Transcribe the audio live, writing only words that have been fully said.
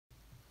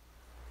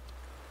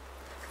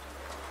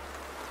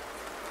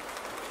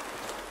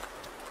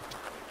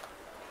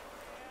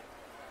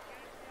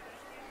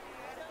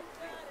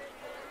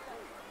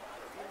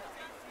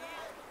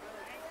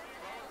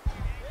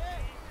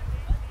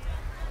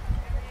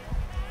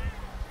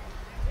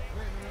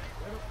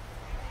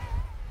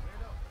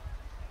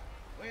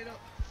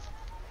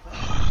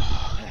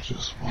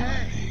Just what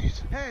I need.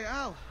 Hey,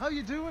 Al, how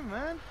you doing,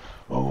 man?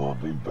 Oh, I'll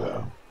be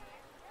better.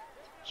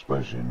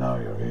 Especially now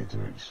you're here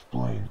to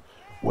explain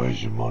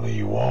where's your money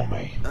you owe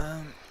me.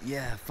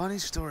 Yeah, funny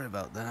story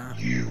about that.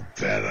 You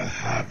better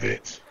have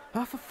it.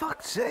 Oh, for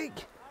fuck's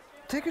sake.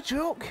 Take a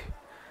joke.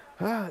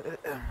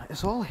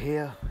 It's all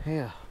here.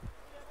 Here.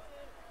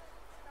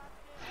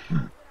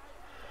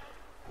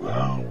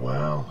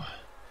 Well.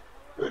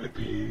 It'd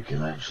appear you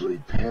can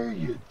actually pay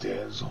your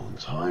debts on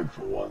time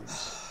for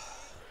once.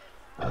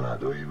 And I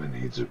don't even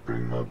need to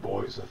bring my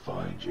boys to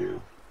find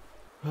you.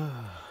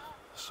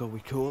 So we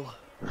cool?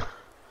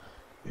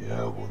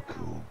 Yeah, we're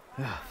cool.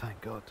 Ah,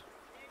 thank God.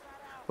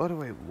 By the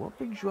way, what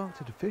brings you out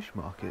to the fish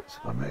market?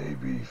 I may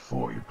be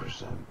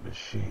 40%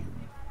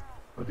 machine,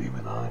 but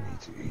even I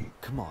need to eat.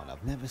 Come on,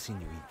 I've never seen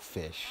you eat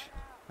fish.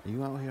 Are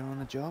you out here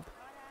on a job?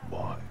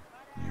 Why?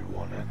 You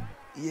want in?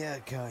 Yeah,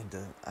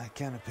 kinda. I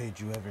kinda paid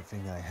you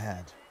everything I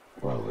had.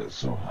 Well, it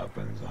so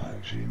happens I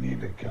actually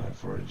need a guy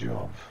for a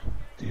job.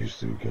 Do you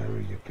still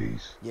carry your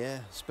piece? Yeah,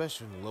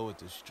 especially in the lower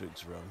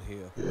districts around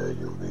here. Yeah,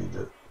 you'll need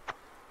it.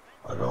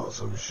 I got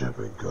some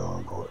shipping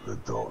cargo at the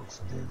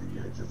docks near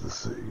the edge of the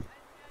city.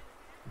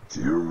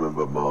 Do you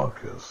remember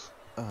Marcus?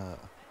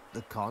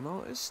 The con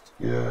artist?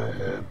 Yeah,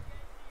 him.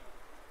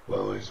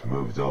 Well, he's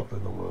moved up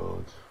in the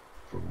world.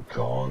 From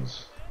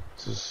cons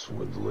to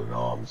swindling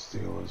arms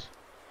dealers.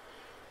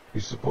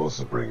 He's supposed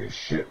to bring a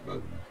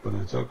shipment, but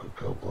it took a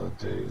couple of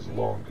days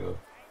longer.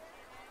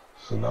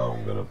 So now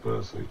I'm gonna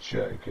personally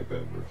check if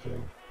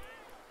everything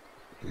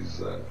is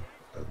there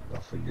and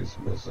nothing is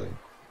missing.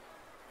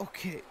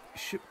 Okay,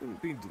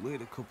 shipment being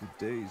delayed a couple of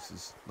days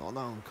is not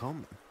that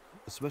uncommon,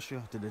 especially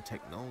after the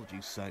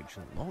technology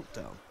sanction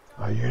lockdown.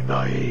 Are you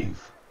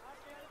naive?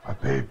 I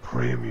paid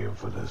premium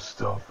for this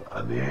stuff,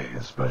 and it ain't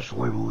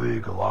especially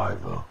legal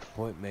either.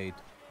 Point made.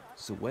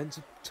 So when's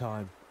the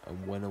time,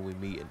 and when are we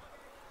meeting?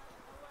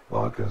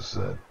 Like I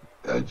said,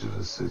 edge of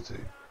the city.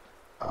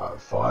 At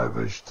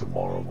 5-ish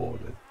tomorrow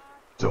morning.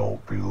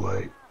 Don't be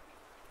late.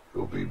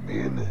 It'll be me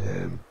and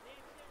him,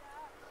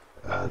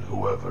 and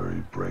whoever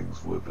he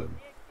brings with him.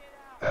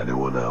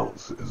 Anyone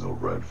else is a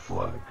red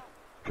flag.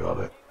 Got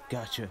it?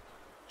 Gotcha.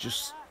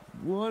 Just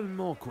one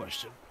more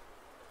question.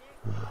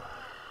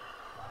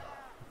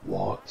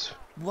 What?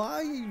 Why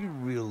are you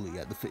really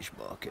at the fish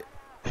market?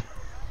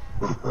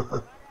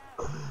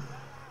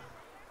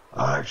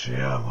 I actually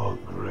am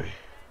hungry.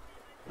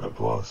 And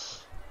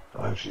plus,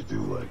 I actually do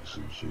like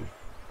sushi.